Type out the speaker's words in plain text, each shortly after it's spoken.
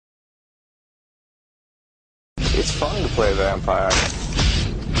It's fun to play vampire.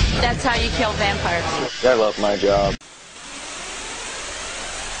 That's how you kill vampires. I love my job.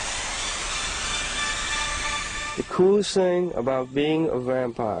 The coolest thing about being a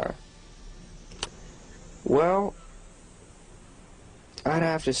vampire? Well, I'd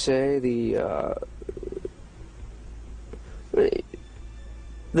have to say the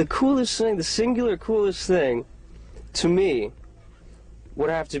coolest thing, the singular coolest thing, to me, would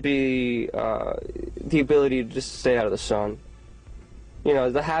have to be the ability to just stay out of the sun. You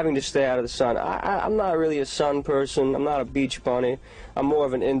know, the having to stay out of the sun. I'm not really a sun person. I'm not a beach bunny. I'm more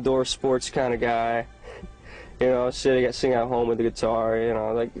of an indoor sports kind of guy. You know, sing at home with the guitar. You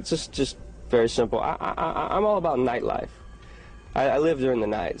know, like it's just very simple. I'm all about nightlife. I live during the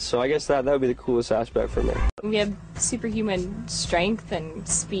night, so I guess that would be the coolest aspect for me. We have superhuman strength and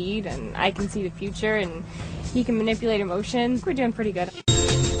speed, and I can see the future, and he can manipulate emotions. We're doing pretty good.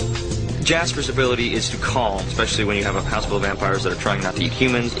 Jasper's ability is to calm, especially when you have a house full of vampires that are trying not to eat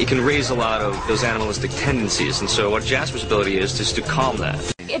humans. It can raise a lot of those animalistic tendencies, and so what Jasper's ability is to calm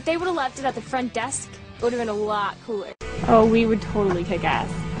that. If they would have left it at the front desk, it would have been a lot cooler. Oh, we would totally kick ass.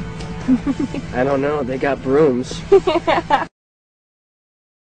 I don't know, they got brooms.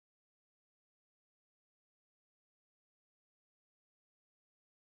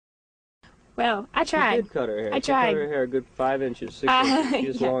 Well, I tried. She did cut her hair. I tried. She cut her hair a good 5 inches, 6 inches. She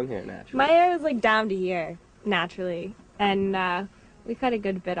has yeah. long hair naturally. My hair was like down to here, naturally. And we cut a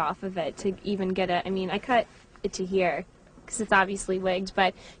good bit off of it to even get it. I mean, I cut it to here, because it's obviously wigged.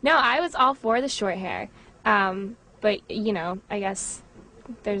 But no, I was all for the short hair. But, you know, I guess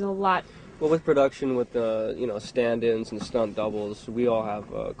there's a lot. Well, with production, with you know, stand-ins and stunt doubles, we all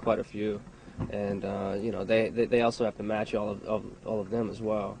have quite a few. And, you know, they also have to match all of them as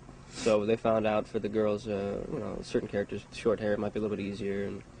well. So they found out for the girls, you know, certain characters, short hair might be a little bit easier.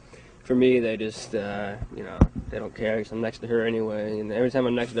 And for me, they just, you know, they don't care because I'm next to her anyway. And every time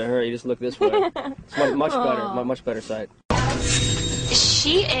I'm next to her, you just look this way. It's much better sight.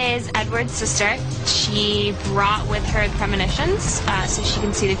 She is Edward's sister. She brought with her the premonitions, so she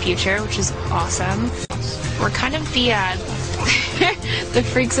can see the future, which is awesome. We're kind of the the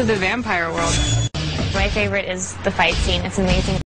freaks of the vampire world. My favorite is the fight scene. It's amazing.